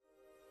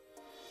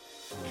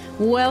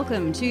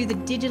Welcome to the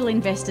Digital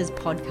Investors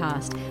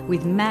Podcast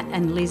with Matt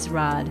and Liz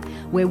Rard,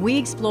 where we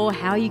explore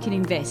how you can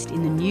invest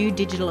in the new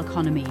digital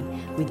economy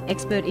with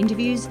expert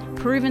interviews,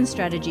 proven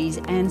strategies,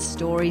 and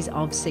stories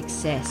of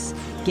success.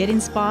 Get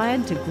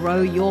inspired to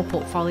grow your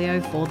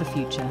portfolio for the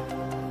future.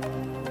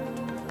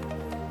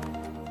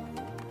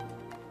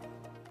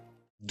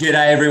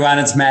 G'day everyone,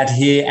 it's Matt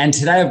here, and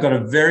today I've got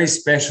a very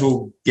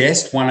special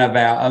guest, one of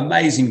our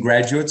amazing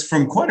graduates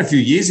from quite a few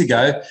years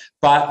ago,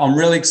 but I'm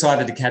really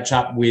excited to catch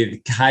up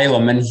with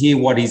Calem and hear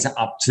what he's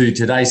up to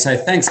today. So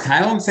thanks,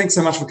 Calem. Thanks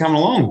so much for coming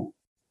along.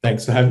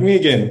 Thanks for having me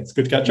again. It's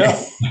good to catch up.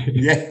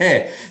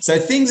 Yeah. So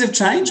things have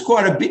changed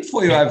quite a bit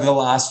for you over the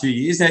last few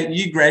years. Now,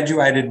 you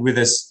graduated with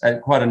us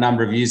quite a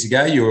number of years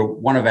ago. You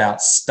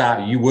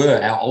were you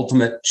were our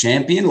ultimate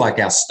champion, like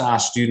our star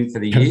student for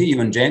the year, you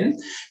and Jen.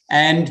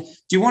 And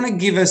do you want to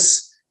give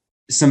us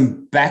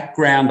some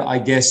background, I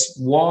guess,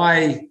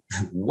 why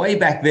way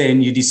back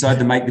then you decided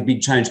to make the big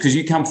change? Because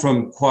you come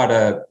from quite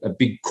a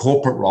big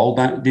corporate role,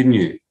 didn't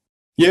you?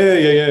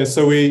 Yeah.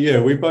 So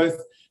we both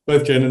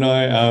Jen and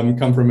I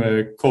come from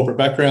a corporate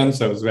background,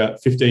 so it was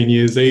about 15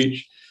 years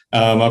each.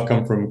 I've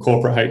come from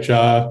corporate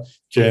HR.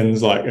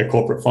 Jen's like a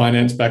corporate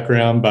finance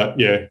background, but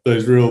yeah,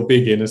 those real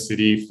big inner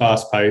city,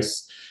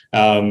 fast-paced,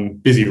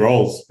 busy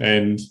roles.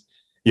 And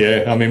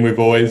yeah, I mean, we've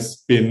always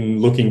been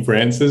looking for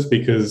answers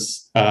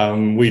because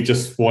we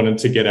just wanted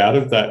to get out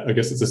of that. I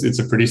guess it's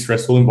a pretty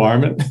stressful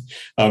environment.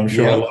 I'm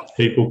sure a lot of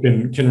people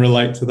can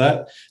relate to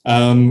that,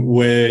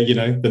 where, you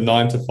know, the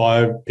 9 to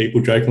 5,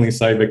 people jokingly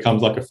say,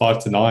 becomes like a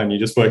 5 to 9. You're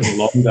just working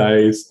long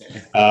days.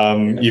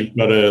 You've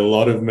got a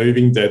lot of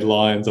moving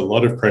deadlines, a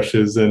lot of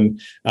pressures.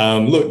 And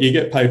look, you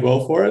get paid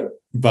well for it,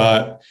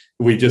 but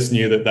we just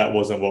knew that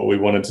wasn't what we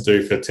wanted to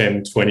do for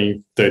 10,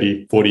 20,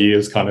 30, 40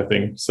 years kind of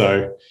thing.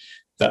 So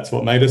that's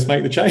what made us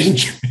make the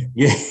change.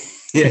 Yeah.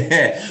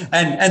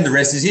 And the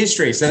rest is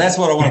history. So that's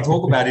what I want to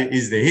talk about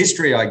is the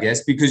history, I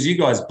guess, because you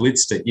guys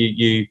blitzed it.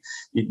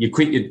 You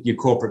quit your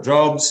corporate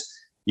jobs.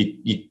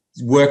 You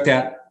worked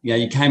out,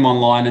 you came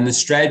online, and the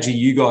strategy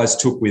you guys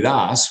took with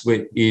us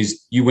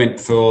is you went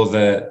for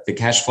the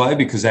cash flow,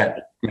 because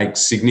that makes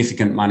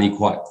significant money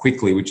quite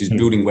quickly, which is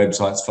building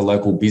websites for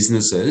local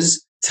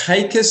businesses.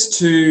 Take us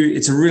to,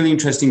 it's a really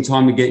interesting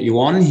time to get you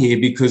on here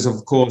because,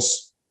 of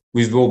course,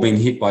 we've all been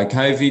hit by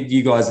COVID.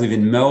 You guys live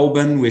in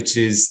Melbourne, which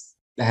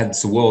had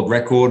the world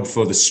record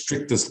for the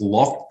strictest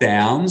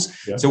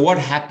lockdowns. Yeah. So what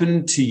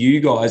happened to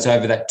you guys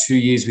over that 2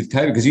 years with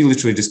COVID? Because you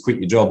literally just quit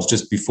your jobs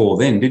just before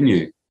then, didn't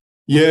you?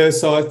 Yeah,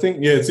 so I think,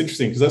 it's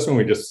interesting because that's when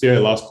we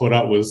last caught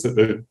up, was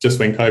just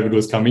when COVID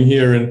was coming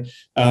here. And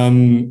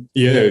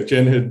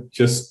Jen had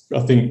just,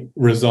 I think,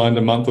 resigned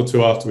a month or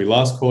two after we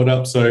last caught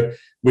up. So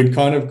we'd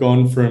kind of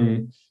gone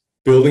from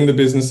building the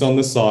business on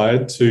the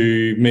side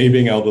to me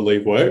being able to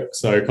leave work.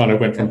 So kind of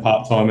went from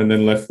part-time and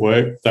then left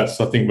work.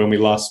 That's, I think, when we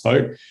last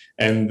spoke.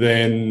 And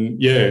then,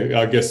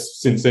 I guess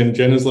since then,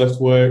 Jen has left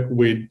work.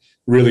 We'd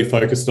really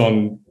focused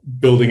on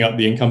building up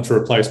the income to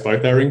replace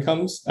both our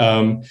incomes.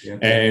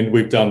 And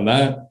we've done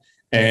that.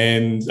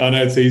 And I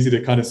know it's easy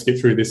to kind of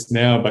skip through this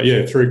now, but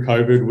through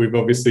COVID, we've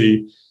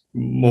obviously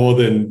more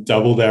than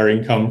doubled our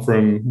income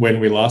from when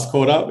we last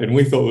caught up, and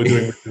we thought we were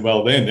doing really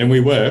well then, and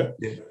we were.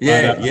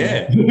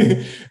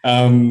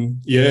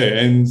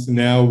 And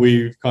now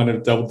we've kind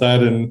of doubled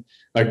that, and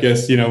I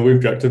guess, we've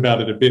joked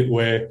about it a bit,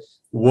 where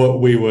what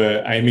we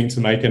were aiming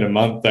to make in a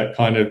month, that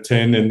kind of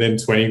 10 and then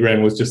 20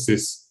 grand was just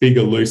this big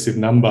elusive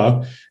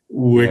number.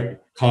 We're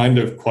kind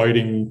of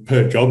quoting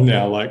per job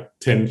now, like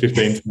 10,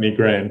 15, 20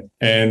 grand.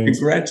 And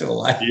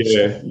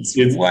congratulations.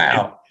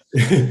 Wow.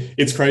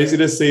 It's crazy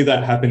to see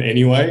that happen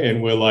anyway,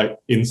 and we're like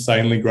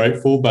insanely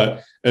grateful.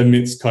 But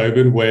amidst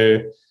COVID,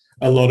 where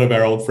a lot of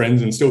our old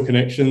friends and still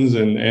connections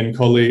and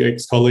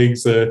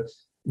ex-colleagues are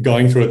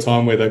going through a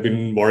time where they've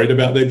been worried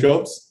about their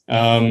jobs.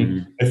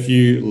 A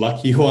few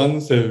lucky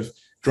ones have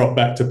dropped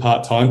back to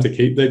part-time to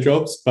keep their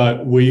jobs,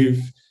 but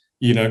we've,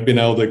 been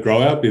able to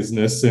grow our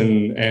business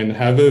and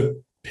have a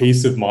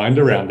peace of mind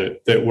around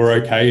it, that we're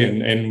okay,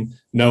 and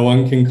no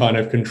one can kind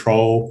of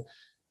control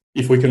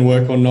if we can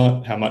work or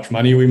not, how much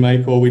money we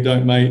make or we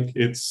don't make.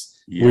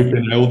 We've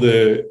been able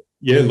to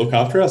look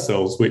after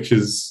ourselves, which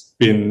has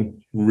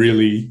been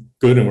really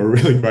good, and we're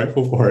really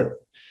grateful for it.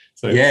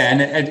 So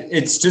and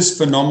it's just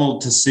phenomenal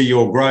to see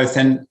your growth,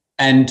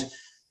 and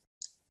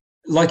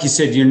like you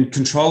said, you're in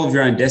control of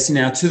your own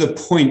destiny now, to the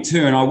point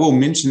too, and I will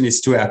mention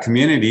this to our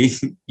community,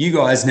 you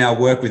guys now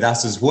work with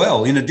us as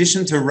well. In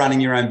addition to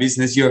running your own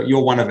business,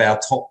 you're one of our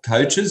top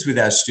coaches with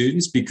our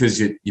students,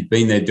 because you've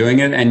been there doing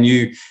it. And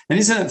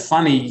isn't it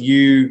funny,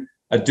 you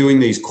are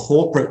doing these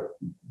corporate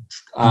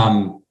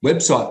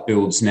website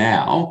builds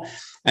now.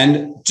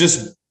 And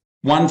just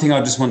one thing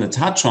I just want to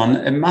touch on,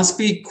 it must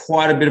be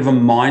quite a bit of a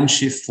mind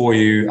shift for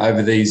you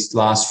over these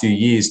last few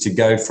years to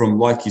go from,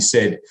 like you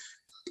said,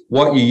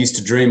 what you used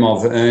to dream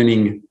of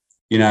earning,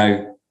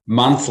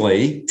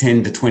 monthly,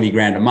 10 to 20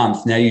 grand a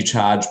month. Now you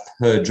charge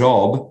per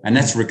job, and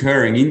that's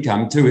recurring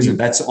income too, isn't it?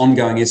 That's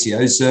ongoing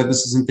SEO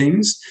services and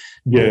things.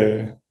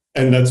 Yeah.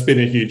 And that's been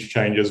a huge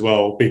change as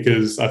well,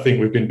 because I think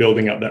we've been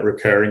building up that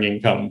recurring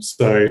income.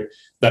 So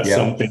that's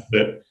something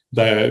that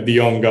the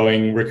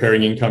ongoing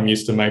recurring income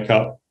used to make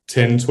up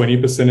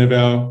 10-20% of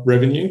our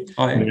revenue.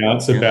 Now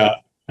it's about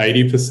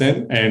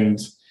 80%, and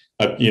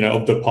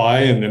of the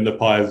pie, and then the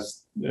pie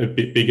is a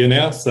bit bigger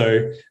now.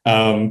 So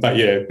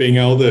but being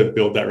able to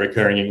build that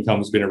recurring income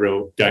has been a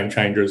real game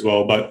changer as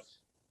well. But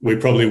we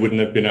probably wouldn't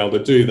have been able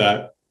to do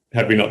that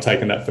had we not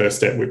taken that first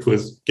step, which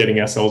was getting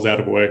ourselves out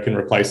of work and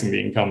replacing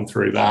the income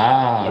through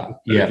that.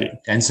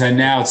 And so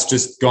now it's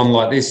just gone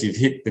like this. You've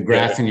hit the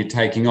graph and you're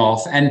taking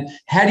off. And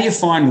how do you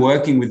find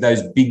working with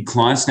those big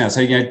clients now?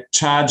 So,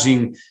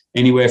 charging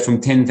anywhere from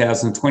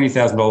 $10,000 to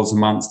 $20,000 a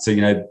month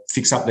to,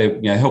 fix up their,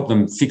 help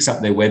them fix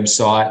up their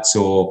websites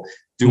or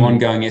do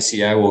ongoing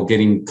SEO or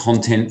getting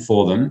content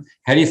for them.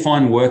 How do you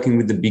find working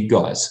with the big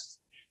guys?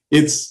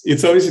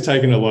 It's obviously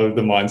taken a lot of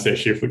the mindset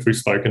shift, which we've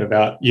spoken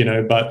about,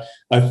 but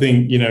I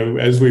think,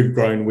 as we've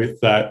grown with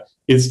that,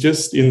 it's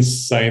just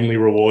insanely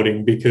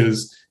rewarding,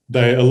 because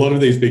a lot of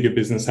these bigger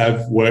businesses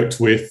have worked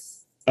with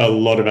a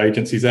lot of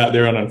agencies out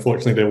there, and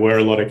unfortunately there were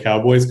a lot of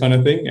cowboys kind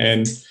of thing.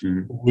 And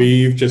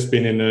we've just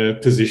been in a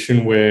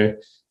position where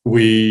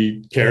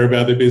we care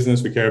about the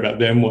business, we care about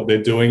them, what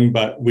they're doing,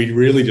 but we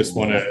really just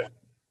want to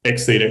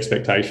exceed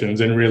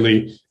expectations and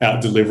really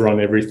out-deliver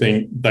on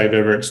everything they've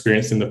ever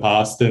experienced in the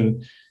past,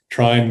 and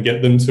try and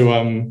get them to,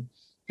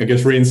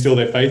 reinstill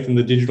their faith in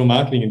the digital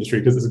marketing industry,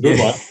 because it's a good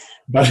one.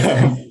 But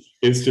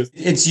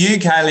it's you,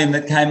 Calem,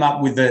 that came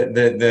up with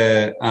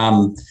the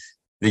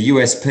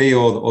USP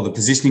or the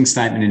positioning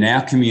statement in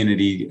our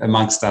community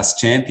amongst us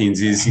champions.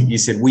 Is you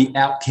said we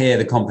outcare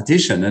the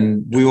competition,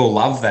 and we all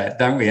love that,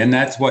 don't we? And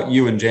that's what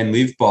you and Jen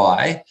live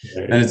by,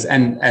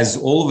 and as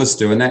all of us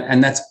do,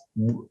 and that's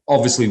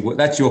obviously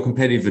that's your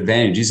competitive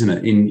advantage, isn't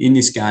it? In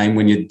this game,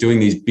 when you're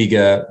doing these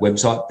bigger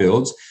website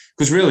builds.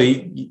 Because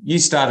really, you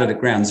started at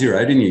ground zero,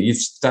 didn't you? You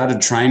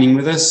started training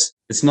with us.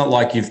 It's not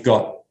like you've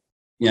got,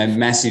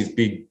 massive,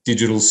 big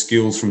digital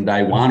skills from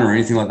day one or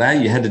anything like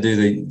that. You had to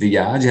do the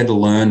yards. You had to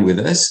learn with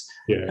us.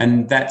 Yeah.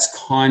 And that's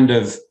kind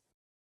of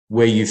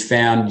where you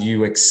found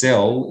you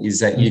excel, is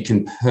that you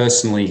can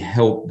personally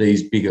help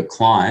these bigger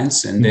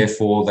clients, and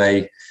therefore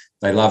they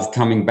love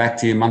coming back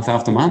to you month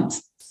after month.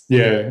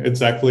 Yeah,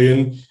 exactly.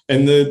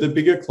 And the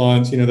bigger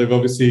clients, they've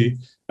obviously...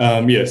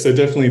 so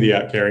definitely the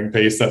out-caring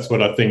piece. That's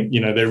what I think,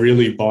 they're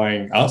really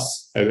buying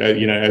us, we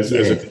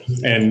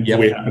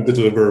happen to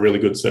deliver a really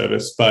good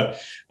service. But,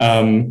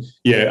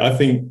 I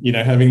think,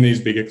 having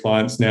these bigger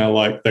clients now,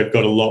 like they've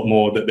got a lot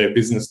more that their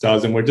business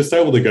does, and we're just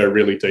able to go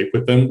really deep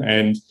with them.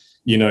 And,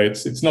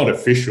 it's not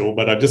official,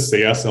 but I just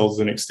see ourselves as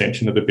an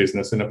extension of the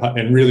business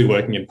and really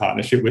working in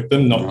partnership with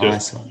them, not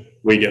just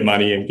we get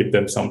money and give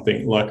them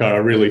something. Like I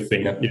really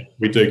think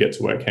we do get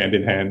to work hand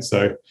in hand.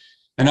 So.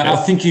 And I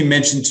think you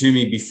mentioned to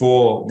me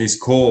before this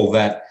call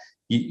that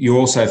you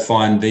also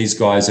find these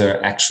guys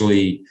are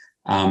actually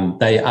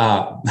they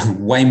are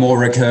way more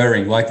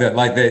recurring. Like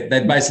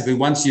they basically,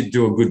 once you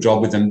do a good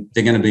job with them,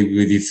 they're going to be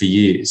with you for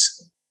years.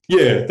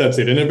 Yeah, that's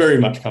it. And it very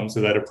much comes to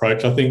that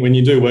approach. I think when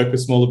you do work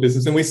with smaller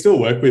business, and we still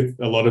work with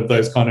a lot of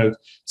those kind of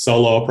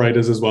solo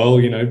operators as well,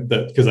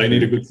 that because they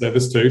need a good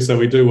service too. So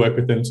we do work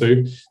with them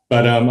too.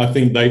 But I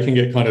think they can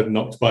get kind of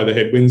knocked by the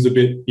headwinds a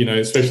bit,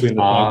 especially in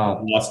the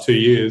last 2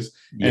 years.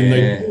 And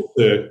they have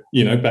to,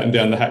 batten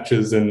down the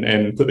hatches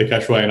and put their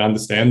cash away and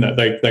understand that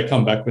they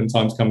come back when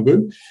times come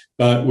good.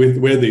 But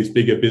where these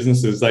bigger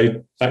businesses,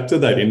 they factor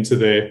that into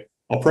their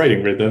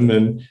operating rhythm,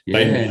 and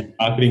they need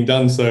marketing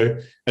done. So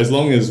as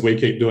long as we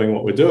keep doing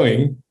what we're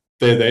doing,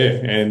 they're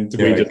there, and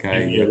we just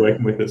keep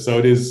working with it. So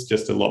it is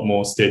just a lot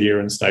more steadier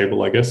and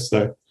stable, I guess.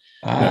 So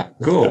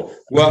cool.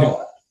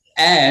 Well,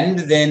 and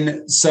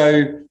then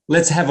so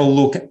let's have a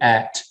look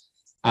at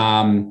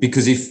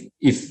because if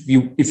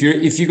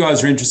you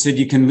guys are interested,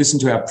 you can listen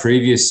to our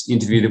previous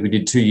interview that we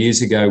did 2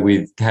 years ago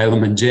with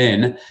Calem and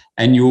Jen,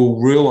 and you'll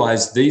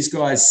realise these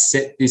guys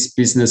set this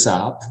business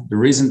up.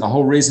 The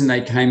whole reason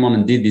they came on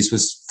and did this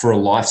was for a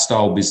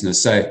lifestyle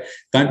business. So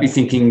don't be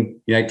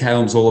thinking,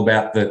 Calem's all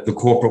about the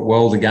corporate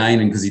world again,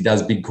 and because he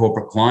does big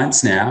corporate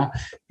clients now.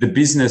 The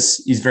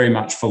business is very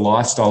much for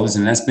lifestyle,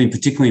 isn't it? That's been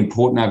particularly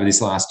important over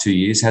this last 2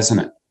 years, hasn't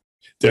it?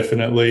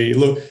 Definitely.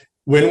 Look,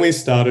 when we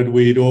started,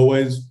 we'd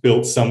always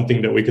built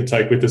something that we could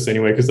take with us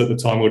anyway, because at the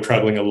time we were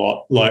traveling a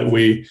lot. Like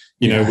we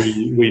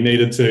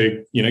needed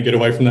to, get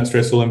away from that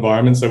stressful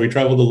environment. So we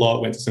traveled a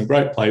lot, went to some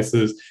great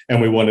places,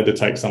 and we wanted to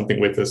take something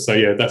with us.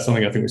 So that's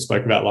something I think we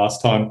spoke about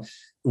last time.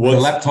 The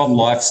laptop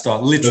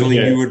lifestyle. Literally,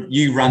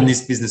 you run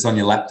this business on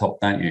your laptop,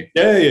 don't you?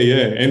 Yeah.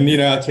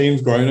 And our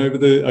team's grown over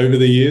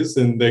the years,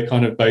 and they're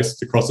kind of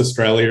based across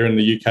Australia and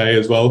the UK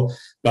as well.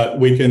 But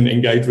we can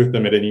engage with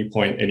them at any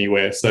point,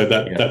 anywhere. So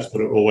that's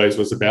what it always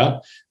was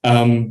about.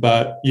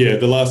 But the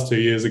last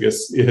 2 years, I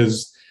guess, it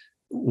has,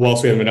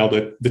 whilst we haven't been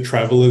able to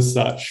travel as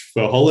such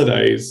for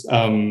holidays,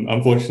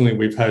 unfortunately,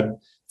 we've had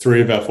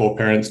 3 of our 4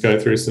 parents go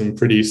through some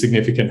pretty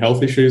significant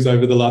health issues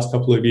over the last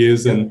couple of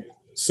years. And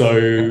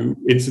so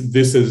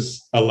this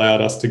has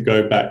allowed us to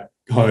go back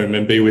home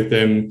and be with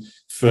them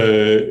for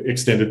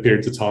extended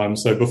periods of time.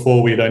 So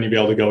before we'd only be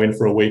able to go in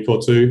for a week or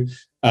two.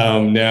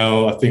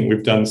 Now I think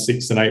we've done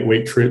 6 and 8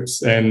 week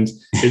trips, and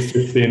it's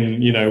just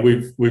been,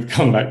 we've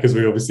come back because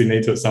we obviously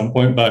need to at some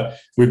point, but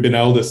we've been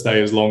able to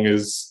stay as long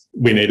as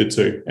we needed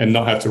to and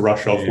not have to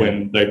rush off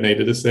when they've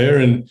needed us there.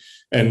 And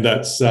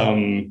that's,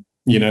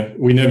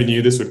 we never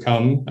knew this would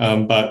come,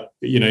 but,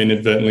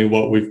 inadvertently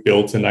what we've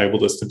built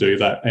enabled us to do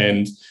that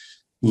and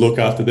look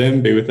after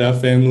them, be with our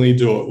family,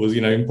 do what was,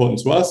 important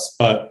to us,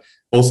 but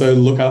also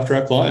look after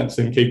our clients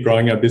and keep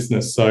growing our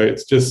business. So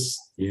it's just,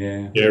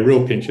 a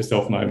real pinch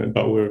yourself moment,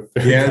 but we're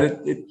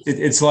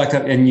it's like,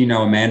 and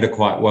Amanda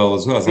quite well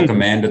as well. It's like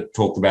Amanda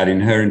talked about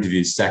in her interview,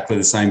 exactly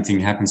the same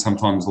thing happens.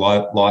 Sometimes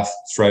life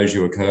throws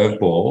you a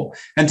curveball.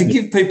 And to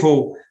give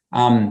people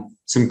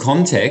some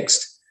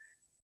context,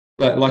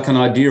 like an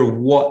idea of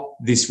what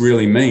this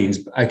really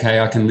means.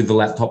 Okay, I can live the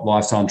laptop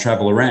lifestyle and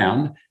travel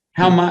around.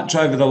 How much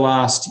over the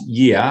last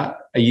year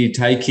are you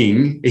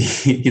taking,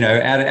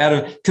 out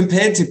of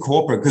compared to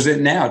corporate? Because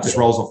now it just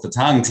rolls off the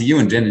tongue to you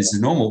and Jen, this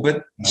is normal.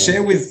 But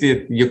share with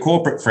your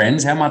corporate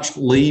friends how much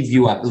leave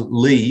you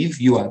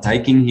are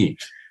taking here.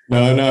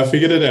 No, I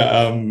figured it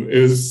out.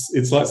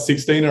 It's like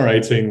 16 or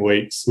 18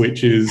 weeks,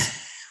 which is,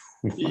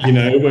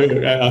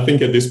 I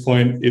think at this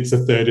point it's a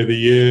third of the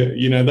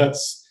year.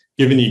 That's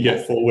given you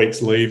get 4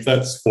 weeks leave,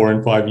 that's 4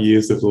 and 5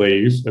 years of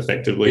leave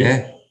effectively.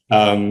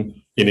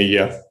 In a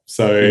year.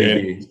 So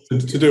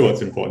to do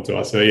what's important to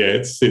us. So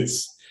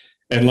it's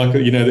and like,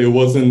 there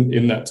wasn't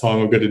in that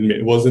time, I've got to admit,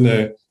 it wasn't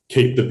a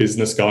keep the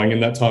business going in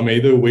that time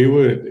either. We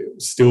were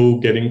still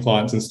getting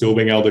clients and still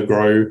being able to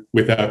grow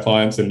with our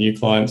clients and new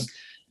clients.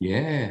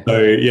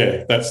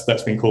 So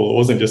that's been cool. It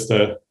wasn't just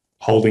a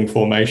holding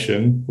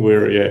formation.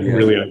 We're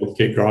really able to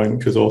keep growing,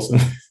 which is awesome.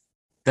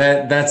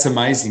 That's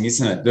amazing,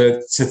 isn't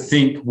it? To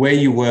think where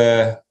you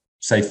were,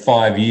 say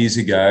 5 years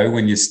ago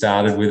when you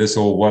started with us,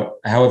 or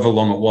however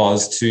long it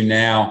was, to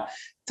now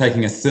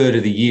taking a third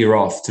of the year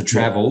off to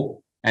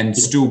travel and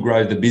still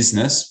grow the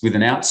business with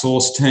an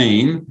outsourced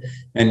team.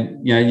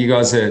 And, you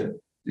guys are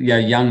a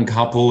young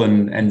couple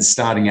and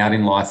starting out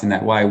in life in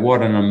that way.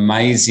 What an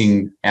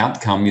amazing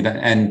outcome.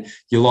 And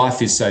your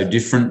life is so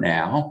different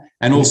now.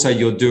 And also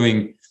you're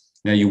doing,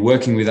 you're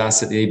working with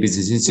us at the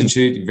E-Business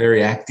Institute. You're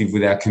very active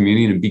with our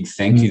community, and a big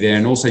thank you there.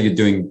 And also you're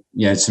doing,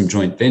 some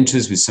joint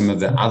ventures with some of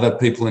the other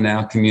people in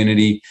our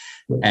community.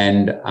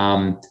 And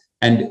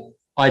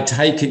I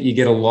take it you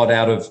get a lot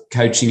out of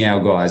coaching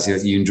our guys.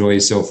 You enjoy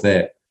yourself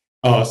there.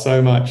 Oh,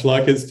 so much.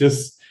 Like, it's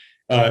just,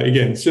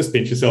 again, it's just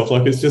pinch yourself.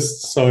 Like, it's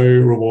just so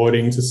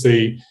rewarding to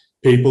see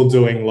people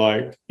doing,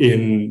 like,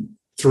 in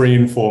 3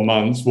 and 4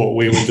 months what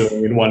we were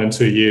doing in 1 and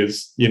 2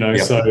 years,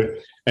 So,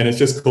 and it's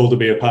just cool to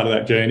be a part of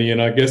that journey.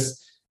 And I guess,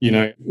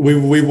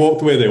 we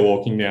walked where they're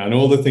walking now, and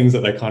all the things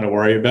that they kind of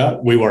worry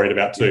about, we worried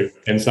about too.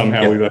 And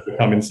somehow we've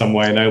overcome in some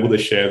way and able to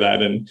share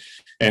that and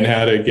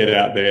how to get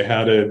out there,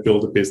 how to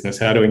build a business,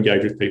 how to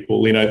engage with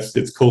people.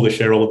 It's cool to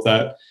share all of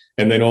that.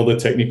 And then all the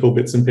technical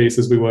bits and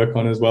pieces we work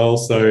on as well.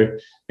 So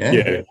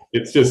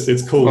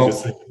it's cool to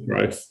see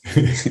growth.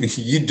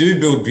 You do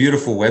build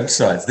beautiful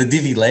websites. The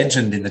Divi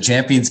legend in the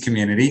champions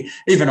community.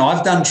 Even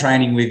I've done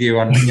training with you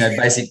on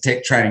basic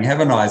tech training,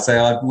 haven't I?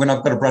 So when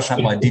I've got to brush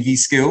up my Divi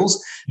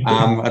skills,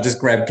 I just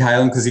grab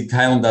Calem, because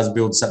Calem does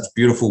build such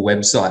beautiful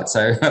websites.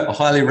 So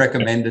highly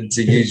recommended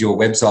to use your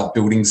website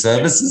building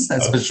services.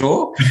 That's for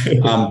sure.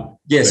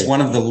 Yes,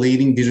 one of the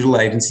leading digital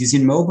agencies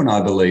in Melbourne,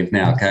 I believe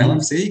now,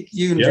 Calem. See,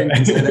 you and Jen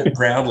can say that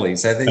proudly.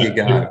 So there you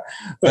go.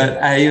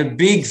 But a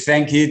big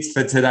thank you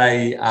for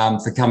today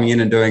for coming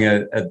in and doing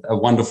a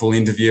wonderful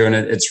interview. And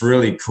it's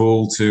really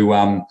cool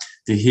to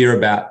hear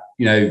about,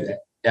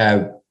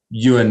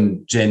 you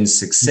and Jen's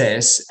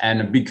success,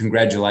 and a big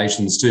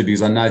congratulations too,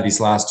 because I know this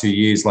last 2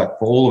 years, like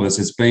for all of us,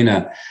 it's been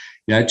a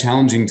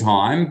challenging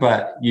time,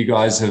 but you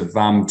guys have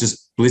just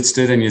blitzed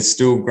it and you're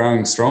still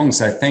growing strong.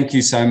 So thank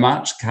you so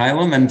much,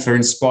 Calem, and for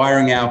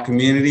inspiring our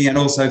community, and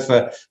also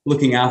for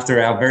looking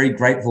after our very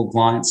grateful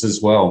clients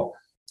as well.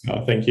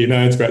 Oh, thank you.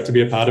 No, it's great to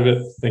be a part of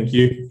it. Thank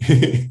you.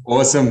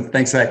 Awesome.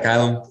 Thanks for that,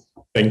 Calem.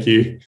 Thank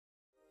you.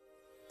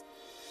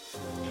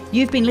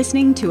 You've been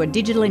listening to a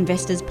Digital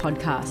Investors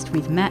podcast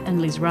with Matt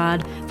and Liz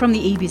Rard from the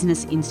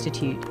E-Business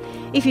Institute.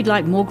 If you'd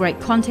like more great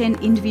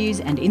content, interviews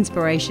and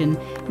inspiration,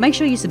 make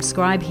sure you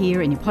subscribe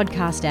here in your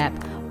podcast app,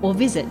 or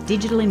visit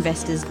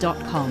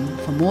digitalinvestors.com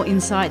for more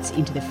insights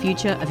into the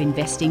future of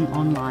investing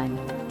online.